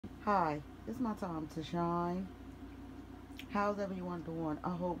Hi, it's my time to shine. How's everyone doing? I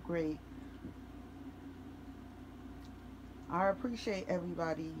hope great. I appreciate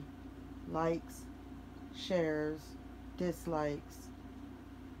everybody likes, shares, dislikes.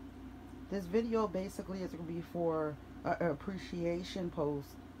 This video basically is going to be for an appreciation post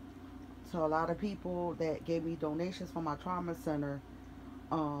to a lot of people that gave me donations from my trauma center.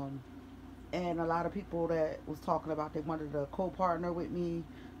 Um, and a lot of people that was talking about they wanted to co-partner with me.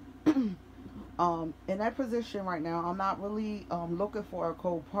 In that position right now, I'm not really looking for a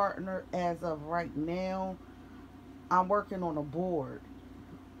co-partner as of right now. I'm working on a board.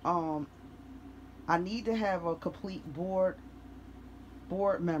 Um, I need to have a complete board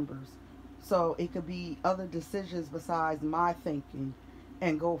members, so it could be other decisions besides my thinking,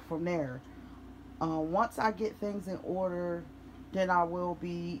 and go from there. Once I get things in order, then I will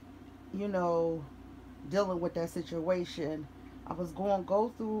be, you know, dealing with that situation. I was going to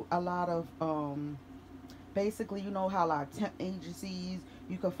go through a lot of basically, you know how like temp agencies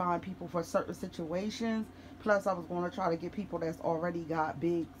you can find people for certain situations. Plus, I was going to try to get people that's already got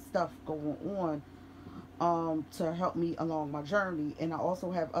big stuff going on to help me along my journey. And I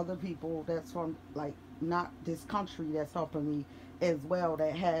also have other people that's from like not this country that's helping me as well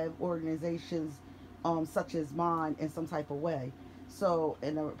that have organizations such as mine in some type of way. So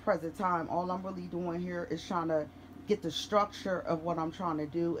in the present time, all I'm really doing here is trying to get the structure of what I'm trying to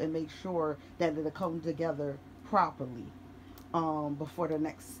do and make sure that it'll come together properly before the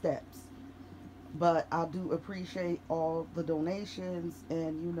next steps. But I do appreciate all the donations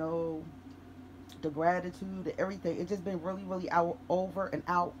and the gratitude, everything. It's just been really, really out over and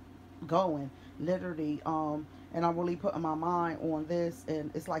outgoing, literally. And I'm really putting my mind on this,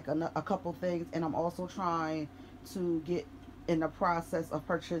 and it's like a couple things. And I'm also trying to get in the process of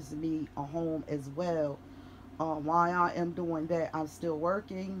purchasing me a home as well. While I am doing that, I'm still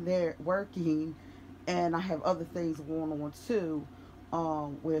working, and I have other things going on too,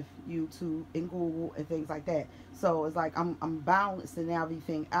 with YouTube and Google and things like that. So it's like I'm balancing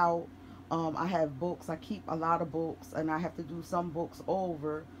everything out. I have books. I keep a lot of books, and I have to do some books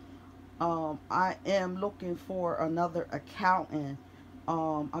over. I am looking for another accountant.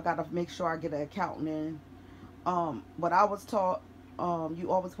 I gotta make sure I get an accountant in. But I was taught you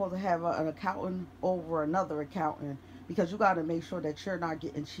always supposed to have an accountant over another accountant because you got to make sure that you're not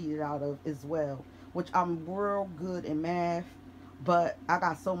getting cheated out of as well. Which I'm real good in math, but I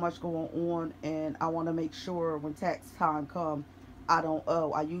got so much going on, and I want to make sure when tax time comes, I don't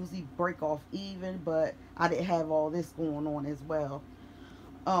owe. I usually break off even, but I didn't have all this going on as well.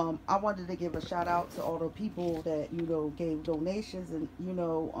 I wanted to give a shout out to all the people that gave donations and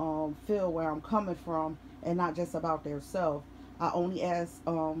feel where I'm coming from and not just about their self. I only asked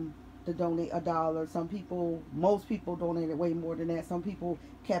to donate $1. Most people donated way more than that. Some people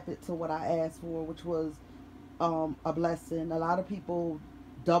kept it to what I asked for, which was a blessing. A lot of people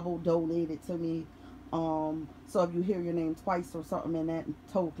double donated to me. So if you hear your name twice or something in that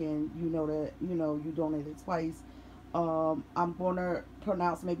token, you know that you donated twice. I'm gonna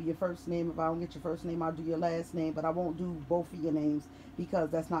pronounce maybe your first name. If I don't get your first name, I'll do your last name, but I won't do both of your names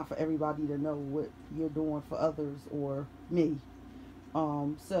because that's not for everybody to know what you're doing for others or me.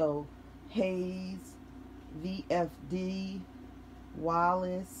 So Hayes, VFD,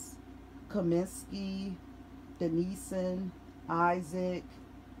 Wallace, Kaminsky, Denison, Isaac,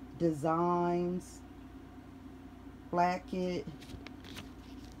 Designs, Blackett,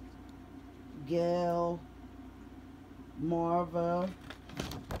 Gail, Marva,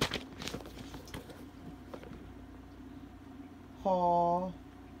 Hall,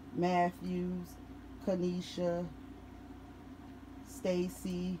 Matthews, Kanisha,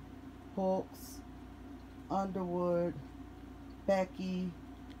 Stacy, Hooks, Underwood, Becky,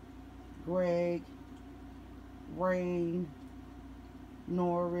 Greg, Rain,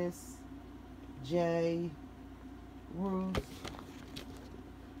 Norris, Jay, Ruth,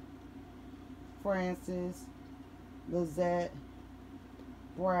 Francis, Lizette,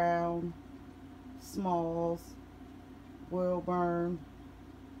 Brown, Smalls, Wilburn,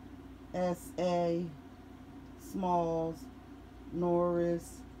 S.A., Smalls,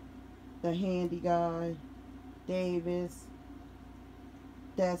 Norris, the Handy Guy, Davis,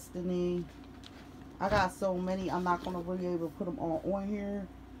 Destiny. I got so many, I'm not going to really be able to put them all on here.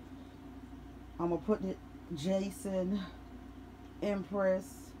 I'm going to put it Jason,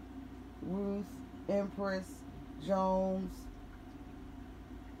 Empress, Ruth, Empress, Jones,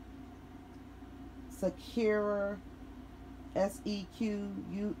 Sakira, Sequeira,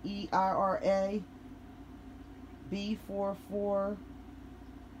 B44,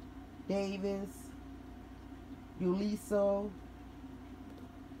 Davis, Uliso,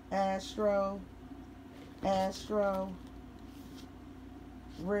 Astro, Astro,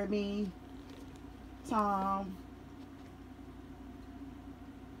 Remy, Tom,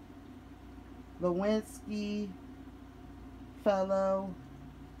 Lewinsky, Fellow,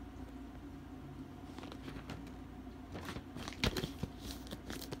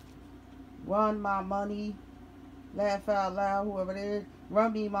 Run My Money, Laugh Out Loud, whoever it is,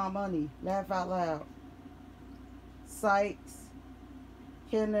 Run Me My Money, Laugh Out Loud, Sykes,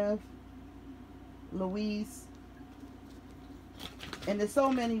 Kenneth, Luis, and there's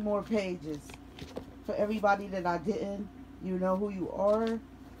so many more pages. For everybody that I didn't, you know who you are.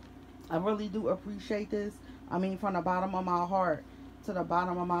 I really do appreciate this. I mean, from the bottom of my heart to the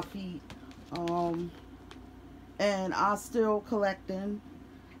bottom of my feet. And I'm still collecting,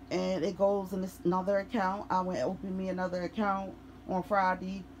 and it goes in this another account. I went open me another account on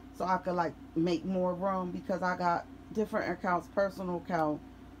Friday so I could like make more room, because I got different accounts: personal account,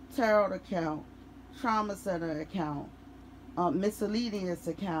 tarot account, trauma center account, miscellaneous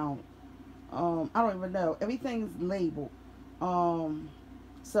account. I don't even know. Everything's labeled.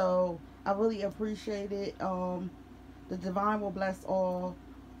 So I really appreciate it. The divine will bless all.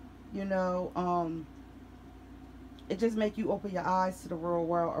 You know, it just make you open your eyes to the real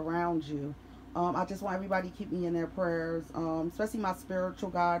world around you. I just want everybody to keep me in their prayers, especially my spiritual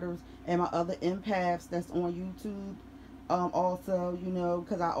guiders and my other empaths that's on YouTube. Also, you know,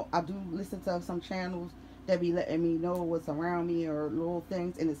 because I do listen to some channels that be letting me know what's around me or little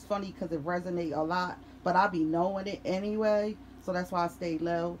things, and it's funny because it resonates a lot, but I be knowing it anyway, so that's why I stay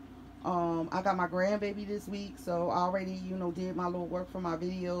low. I got my grandbaby this week, so I already, you know, did my little work for my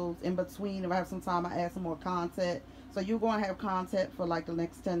videos. In between, if I have some time, I add some more content. So you're going to have content for like the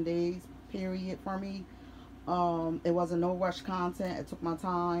next 10 days, period, for me. It wasn't no rush content. I took my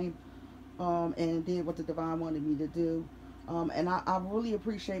time and did what the divine wanted me to do. And I really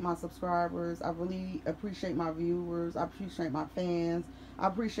appreciate my subscribers. I really appreciate my viewers. I appreciate my fans. I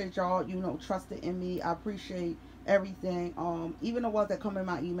appreciate y'all, you know, trusting in me. I appreciate everything. Even the ones that come in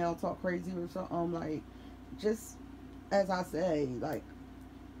my email talk crazy or something, like, just as I say, like,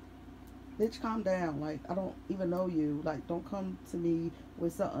 bitch, calm down. Like, I don't even know you. Like, don't come to me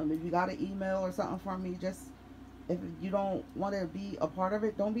with something. If you got an email or something from me, just, if you don't want to be a part of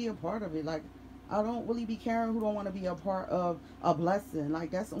it, don't be a part of it. Like, I don't really be caring who don't want to be a part of a blessing.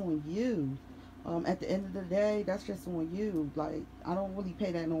 Like, that's on you. At the end of the day, that's just on you. Like, I don't really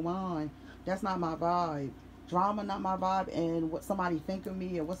pay that no mind. That's not my vibe. Drama, not my vibe. And what somebody think of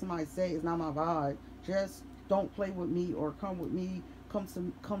me or what somebody say is not my vibe. Just don't play with me or come with me. Come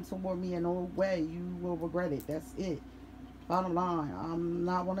toward me in no way. You will regret it. That's it. Bottom line, I'm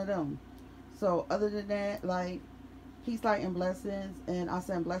not one of them. So other than that, like, peace, light, and blessings. And I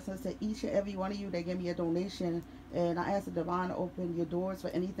send blessings to each and every one of you that give me a donation. And I ask the divine to open your doors for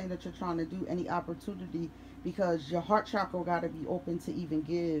anything that you're trying to do, any opportunity, because your heart chakra got to be open to even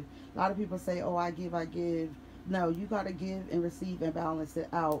give. A lot of people say, oh, I give, I give. No, you got to give and receive and balance it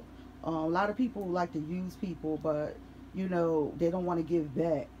out. A lot of people like to use people, but, you know, they don't want to give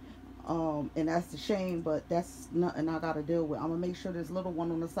back. And that's a shame, but that's nothing I got to deal with. I'm going to make sure this little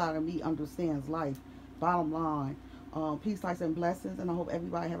one on the side of me understands life. Bottom line. Peace, light, and blessings, and I hope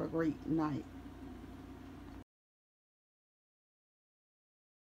everybody have a great night.